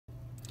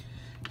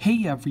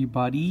Hey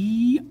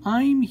everybody,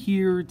 I'm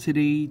here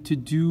today to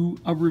do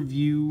a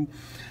review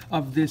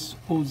of this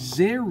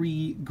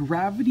Ozeri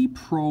Graviti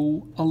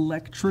Pro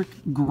electric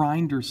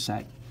grinder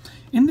set.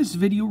 In this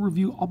video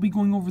review, I'll be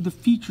going over the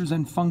features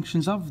and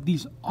functions of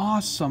these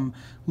awesome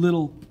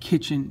little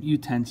kitchen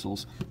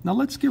utensils. Now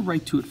let's get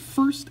right to it.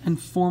 First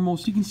and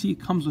foremost, you can see it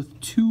comes with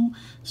two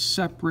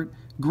separate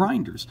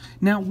grinders.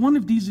 Now one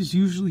of these is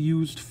usually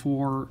used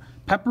for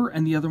pepper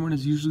and the other one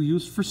is usually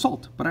used for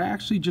salt, but I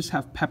actually just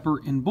have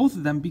pepper in both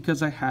of them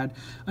because I had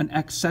an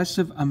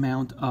excessive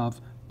amount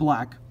of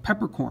black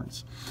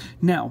peppercorns.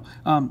 Now,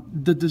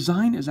 the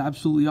design is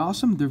absolutely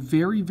awesome. They're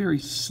very, very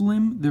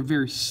slim. They're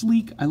very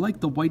sleek. I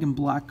like the white and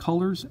black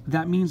colors.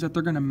 That means that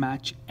they're going to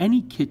match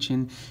any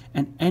kitchen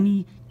and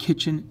any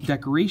kitchen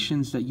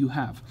decorations that you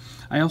have.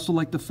 I also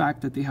like the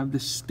fact that they have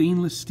this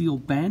stainless steel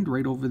band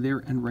right over there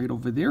and right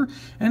over there.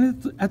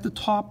 And at the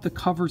top, the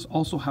covers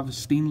also have a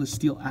stainless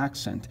steel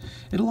accent.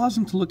 It allows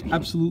them to look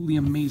absolutely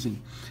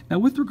amazing. Now,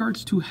 with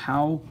regards to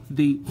how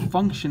they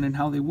function and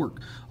how they work,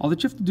 all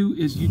that you have to do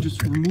is you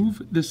just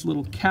remove this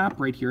little cap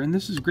right here, and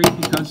this is great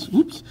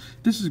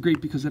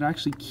because it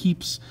actually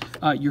keeps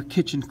your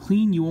kitchen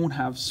clean. You won't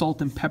have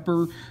salt and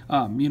pepper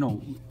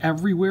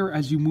everywhere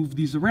as you move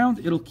these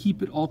around. It'll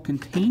keep it all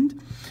contained.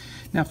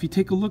 Now if you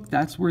take a look,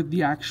 that's where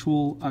the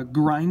actual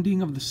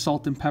grinding of the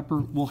salt and pepper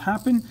will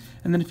happen.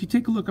 And then if you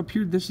take a look up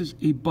here, this is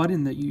a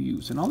button that you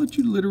use, and all that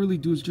you literally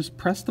do is just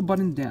press the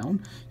button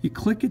down, you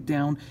click it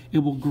down, it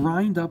will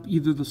grind up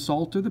either the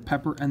salt or the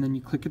pepper, and then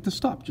you click it to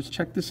stop. Just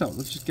check this out.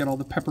 Let's just get all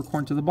the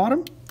peppercorn to the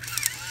bottom.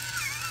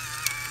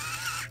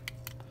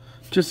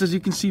 Just as you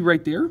can see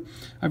right there,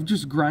 I've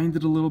just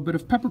grinded a little bit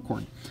of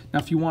peppercorn. Now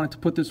if you wanted to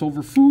put this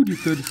over food, you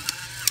could,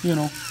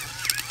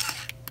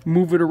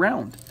 move it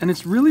around. And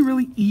it's really,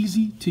 really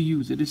easy to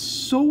use. It is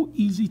so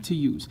easy to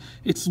use.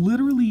 It's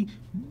literally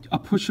a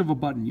push of a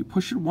button. You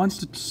push it once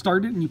to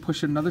start it and you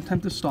push it another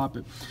time to stop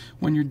it.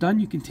 When you're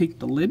done, you can take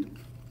the lid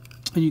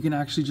and you can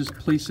actually just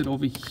place it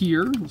over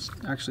here.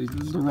 Actually,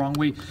 this is the wrong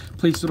way.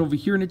 Place it over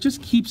here, and it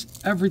just keeps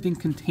everything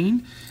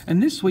contained.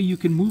 And this way you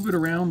can move it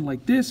around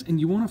like this, and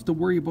you won't have to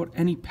worry about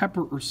any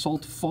pepper or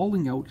salt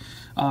falling out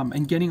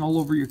and getting all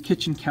over your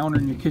kitchen counter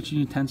and your kitchen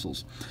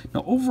utensils.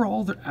 Now,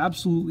 overall, they're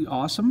absolutely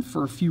awesome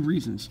for a few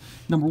reasons.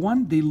 Number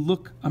one, they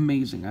look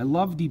amazing. I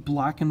love the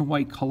black and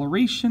white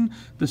coloration,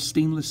 the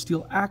stainless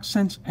steel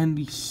accents, and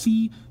the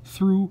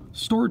see-through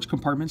storage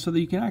compartment so that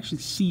you can actually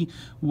see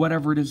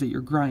whatever it is that you're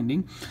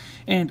grinding.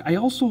 And I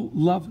also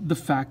love the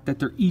fact that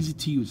they're easy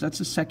to use. That's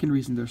the second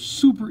reason. They're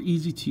super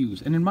easy to use.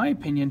 And in my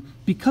opinion,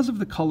 because of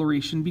the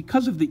coloration,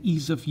 because of the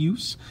ease of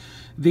use,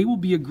 they will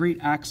be a great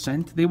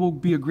accent. They will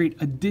be a great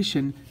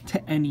addition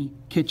to any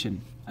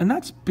kitchen. And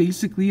that's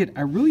basically it.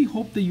 I really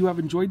hope that you have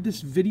enjoyed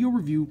this video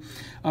review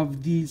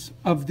of this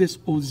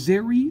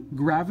Ozeri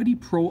Graviti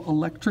Pro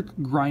electric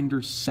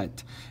grinder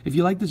set. If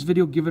you like this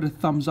video, give it a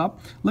thumbs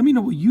up. Let me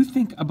know what you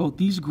think about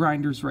these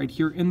grinders right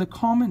here in the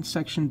comment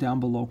section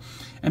down below.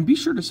 And be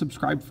sure to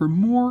subscribe for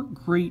more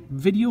great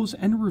videos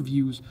and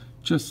reviews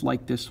just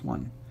like this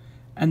one.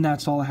 And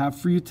that's all I have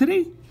for you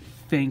today.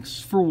 Thanks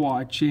for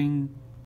watching.